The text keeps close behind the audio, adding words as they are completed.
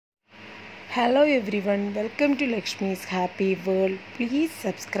Hello everyone, welcome to Lakshmi's Happy World. Please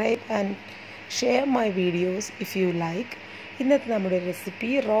subscribe and share my videos if you like. ഇന്നത്തെ നമ്മുടെ recipe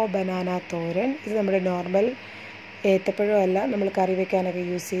raw banana തോരൻ. ഇത് നമ്മുടെ normal ഏത്തപ്പഴമല്ല, നമ്മൾ കറി വെക്കാനൊക്കെ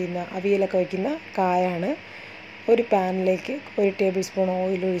use ചെയ്യുന്ന അവിയലൊക്കെ വയ്ക്കുന്ന കായാണ്. ഒരു പാനിലേക്ക് 1 ടേബിൾ സ്പൂൺ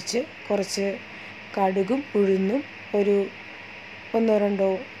ഓയിൽ ഒഴിച്ച് കുറച്ച് കടുകും ഉഴുന്നും ഒരു 1-2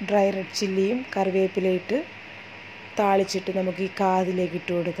 ഡ്രൈ റെഡ് ചില്ലിയും കറിവേപ്പിലയിട്ട് താളിച്ചിട്ട് നമുക്ക് ഈ കാതിലേക്ക്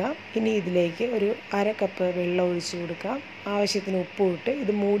ഇട്ട് കൊടുക്കാം. ഇനി ഇതിലേക്ക് ഒരു 1/2 കപ്പ് വെള്ളം ഒഴിച്ച് കൊടുക്കാം. ആവശ്യത്തിന് ഉപ്പും ഇട്ട്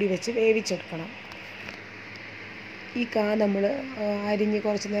ഇത് മൂടി വെച്ച് വേവിച്ചെടുക്കണം. ഈ കാ നമ്മൾ അരിഞ്ഞ്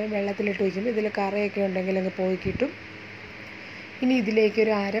കുറച്ച് നേരം വെള്ളത്തിലിട്ട് വയ്ക്കുമ്പോൾ ഇതിൽ കറയൊക്കെ ഉണ്ടെങ്കിൽ അങ്ങ് പോയി കിട്ടും. ഇനി ഇതിലേക്ക്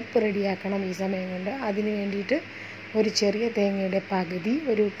ഒരു അരപ്പ് റെഡിയാക്കണം ഈ സമയം കൊണ്ട്. അതിന് വേണ്ടിയിട്ട് ഒരു ചെറിയ തേങ്ങയുടെ പകുതി,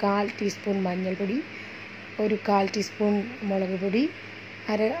 ഒരു 1/4 ടീസ്പൂൺ മഞ്ഞൾപ്പൊടി, ഒരു 1/4 ടീസ്പൂൺ മുളക് പൊടി,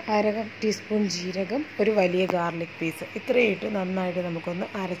 അര ടീസ്പൂൺ ജീരകം, ഒരു വലിയ ഗാർലിക് പീസ്, ഇത്രയും ഇട്ട് നന്നായിട്ട് നമുക്കൊന്ന്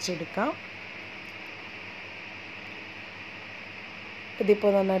അരച്ചെടുക്കാം.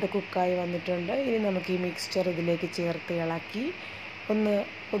 ഇതിപ്പോൾ നന്നായിട്ട് കുക്കായി വന്നിട്ടുണ്ട്. ഇനി നമുക്ക് ഈ മിക്സ്ചർ ഇതിലേക്ക് ചേർത്ത് ഇളക്കി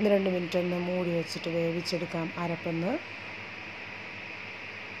 1-2 മിനിറ്റ് ഒന്ന് മൂടി വെച്ചിട്ട് വേവിച്ചെടുക്കാം അരപ്പൊന്ന്.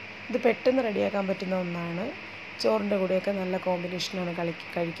 ഇത് പെട്ടെന്ന് റെഡിയാക്കാൻ പറ്റുന്ന ഒന്നാണ്. ചോറിൻ്റെ കൂടെയൊക്കെ നല്ല കോമ്പിനേഷനാണ്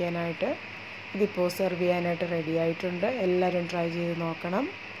കഴിക്കാനായിട്ട്. ഇതിപ്പോൾ സെർവ് ചെയ്യാനായിട്ട് റെഡി ആയിട്ടുണ്ട്. എല്ലാവരും ട്രൈ ചെയ്ത് നോക്കണം.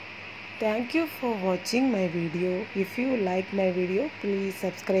 Thank you for watching my video. If you like my video, please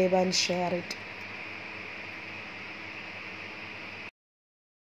subscribe and share it.